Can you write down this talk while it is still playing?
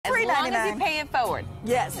long as you pay it forward.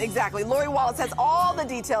 Yes, exactly. Lori Wallace has all the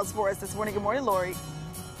details for us this morning. Good morning, Lori.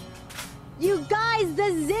 You guys, the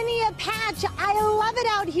zinnia patch, I love it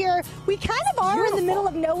out here. We kind of are in the middle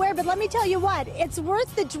of nowhere, but let me tell you what, it's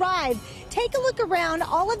worth the drive. Take a look around,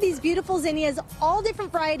 all of these beautiful zinnias, all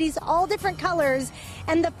different varieties, all different colors,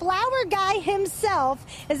 and the flower guy himself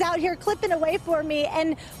is out here clipping away for me.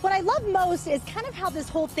 And what I love most is kind of how this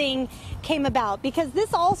whole thing came about, because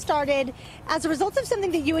this all started as a result of something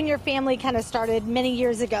that you and your family kind of started many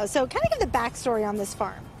years ago. So kind of give the backstory on this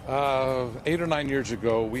farm. 8 or 9 years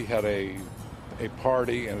ago, we had a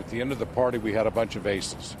party, and at the end of the party, we had a bunch of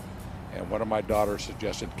vases. And one of my daughters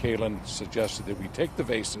suggested, Kaylin suggested that we take the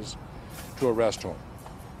vases to a rest home.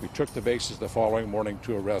 We took the vases the following morning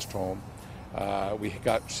to a rest home. We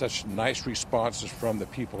got such nice responses from the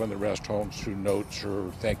people in the rest homes through notes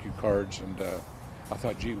or thank you cards, and I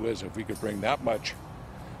thought, gee whiz, if we could bring that much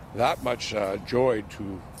joy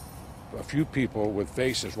to a few people with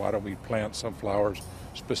vases, why don't we plant some flowers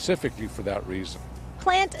specifically for that reason?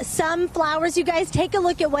 Plant some flowers. You guys take a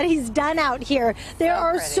look at what he's done out here. There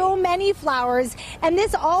are so many flowers, and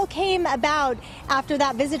this all came about after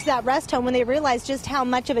that visit to that rest home when they realized just how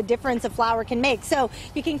much of a difference a flower can make. So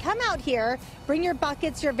you can come out here, bring your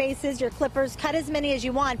buckets, your vases, your clippers, cut as many as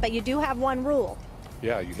you want, but you do have one rule.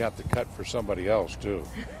 Yeah, you have to cut for somebody else too.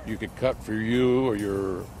 You could cut for you or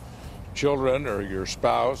your children or your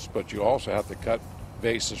spouse, but you also have to cut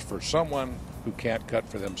vases for someone who can't cut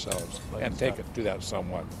for themselves and take it to that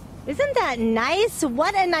someone. Isn't that nice?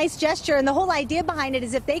 What a nice gesture. And the whole idea behind it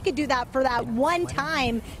is if they could do that for that one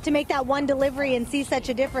time to make that one delivery and see such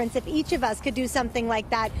a difference, if each of us could do something like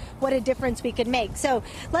that, what a difference we could make. So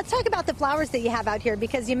let's talk about the flowers that you have out here,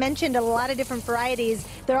 because you mentioned a lot of different varieties.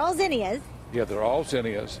 They're all zinnias. Yeah, they're all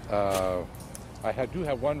zinnias. I do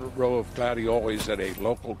have one row of gladioles that a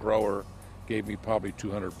local grower gave me, probably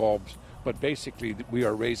 200 bulbs. But basically, we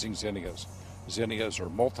are raising zinnias. Zinnias are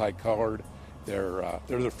multicolored. They're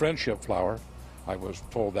the friendship flower. I was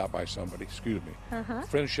told that by somebody, excuse me.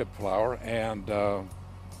 Friendship flower, and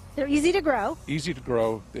they're easy to grow. Easy to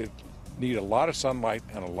grow. They need a lot of sunlight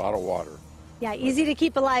and a lot of water. Yeah, easy to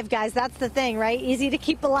keep alive, guys. That's the thing, right? Easy to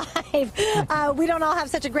keep alive. We don't all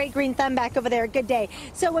have such a great green thumb back over there. Good day.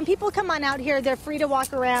 So when people come on out here, they're free to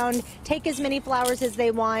walk around, take as many flowers as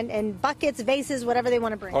they want, and buckets, vases, whatever they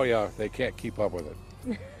want to bring. Oh, yeah, they can't keep up with it.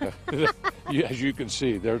 As you can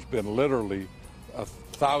see, there's been literally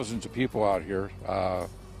thousands of people out here,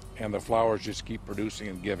 and the flowers just keep producing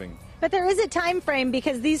and giving. But there is a time frame,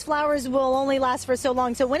 because these flowers will only last for so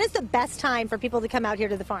long. So when is the best time for people to come out here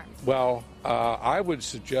to the farm? Well, I would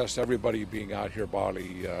suggest everybody being out here by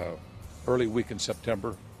early week in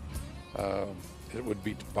September. It would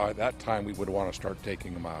be by that time we would want to start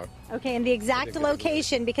taking them out. Okay, and the exact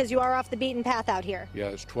location, because you are off the beaten path out here. Yeah,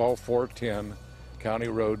 it's 12410 County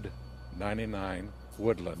Road 99,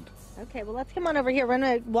 Woodland. Okay, well, let's come on over here. We're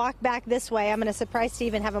going to walk back this way. I'm going to surprise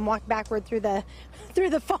Steve and have him walk backward through the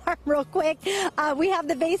farm real quick. We have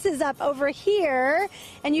the vases up over here,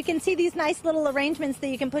 and you can see these nice little arrangements that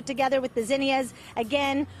you can put together with the zinnias.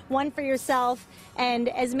 Again, one for yourself, and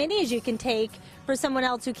as many as you can take for someone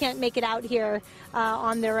else who can't make it out here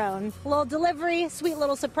on their own. A little delivery, sweet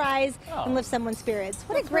little surprise, and lift someone's spirits.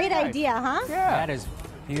 What a great idea, huh? Yeah. That is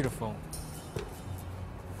beautiful.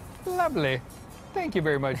 Lovely. Thank you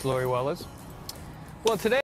very much, Lori Wallace. Well, today